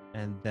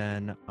 And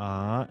then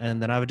I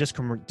have a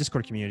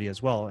Discord community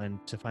as well.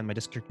 And to find my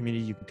Discord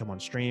community, you can come on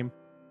stream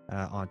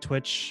on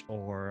Twitch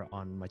or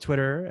on my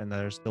Twitter, and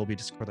there'll be a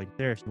Discord link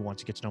there if you want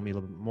to get to know me a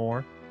little bit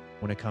more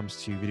when it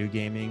comes to video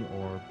gaming,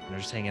 or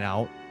just hanging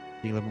out,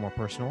 being a little more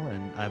personal.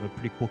 And I have a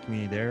pretty cool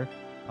community there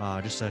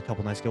Just a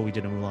couple nights ago, we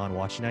did a Mulan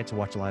watching night to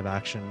watch a live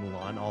action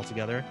Mulan all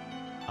together.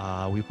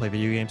 We play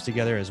video games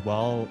together as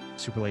well,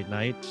 super late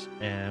night,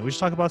 and we just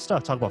talk about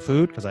stuff, talk about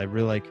food because I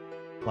really like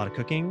a lot of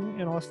cooking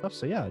and all that stuff.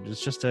 So yeah,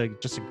 it's just a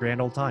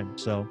grand old time.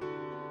 So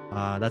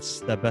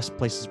that's the best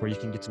places where you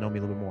can get to know me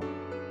a little bit more.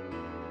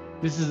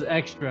 This is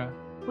extra.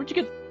 Where'd you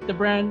get the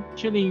brand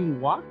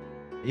ChilllingWok?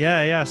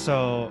 Yeah.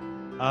 So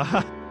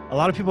a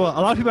lot of people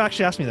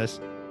actually ask me this.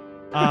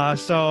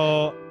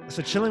 So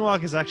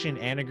ChilllingWok is actually an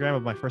anagram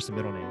of my first and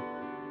middle name,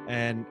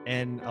 and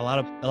a lot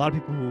of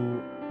people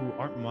who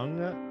aren't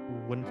Hmong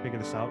wouldn't figure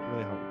this out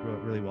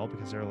really well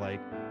because they're like,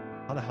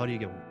 how the hell do you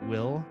get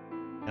Will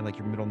and like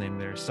your middle name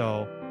there?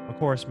 So of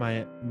course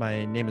my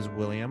name is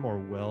William or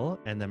Will,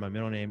 and then my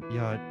middle name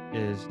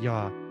is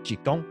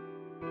Jikong.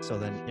 So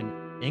then in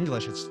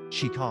English it's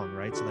Chikong,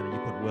 right? So then you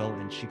put Will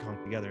and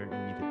Chikong together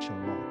and you get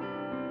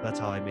ChilllingWok. That's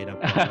how I made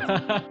up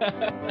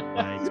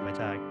my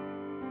tag.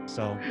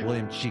 So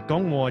William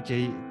Chikong Mo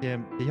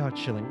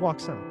ChilllingWok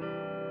sound.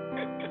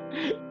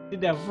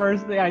 The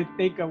first thing I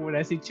think of when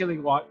I see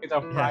ChilllingWok is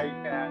a frying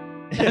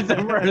pan. That's the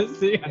first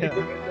thing I think of,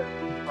 a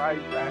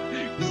frying pan.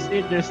 Just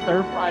sit there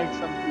stir frying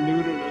some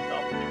noodles or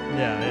something.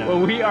 Yeah. Well,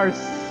 we are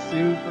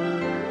super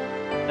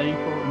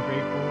thankful and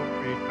grateful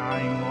for your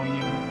time,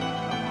 William.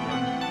 Come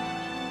on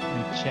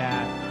and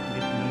chat,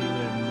 get to know you a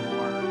little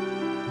more.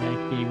 Thank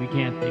you. We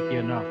can't thank you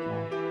enough,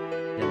 man.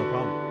 Yeah, no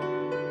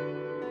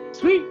problem.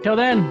 Sweet. Till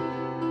then.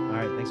 All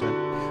right, thanks,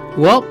 man.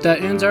 Well,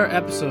 that ends our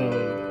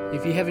episode.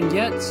 If you haven't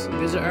yet,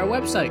 visit our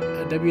website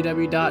at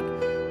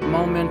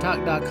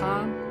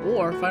www.momentalk.com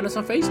or find us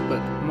on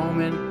Facebook,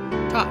 Moment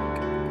Talk.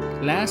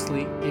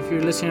 Lastly, if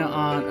you're listening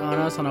on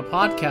us on a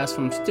podcast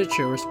from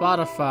Stitcher or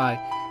Spotify,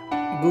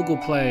 Google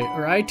Play,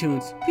 or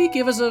iTunes, please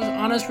give us an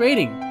honest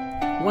rating.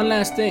 One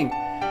last thing,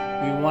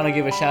 we want to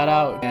give a shout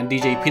out and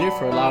DJ Peter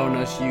for allowing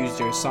us to use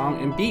their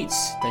song and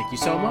beats. Thank you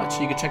so much.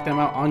 You can check them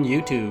out on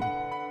YouTube.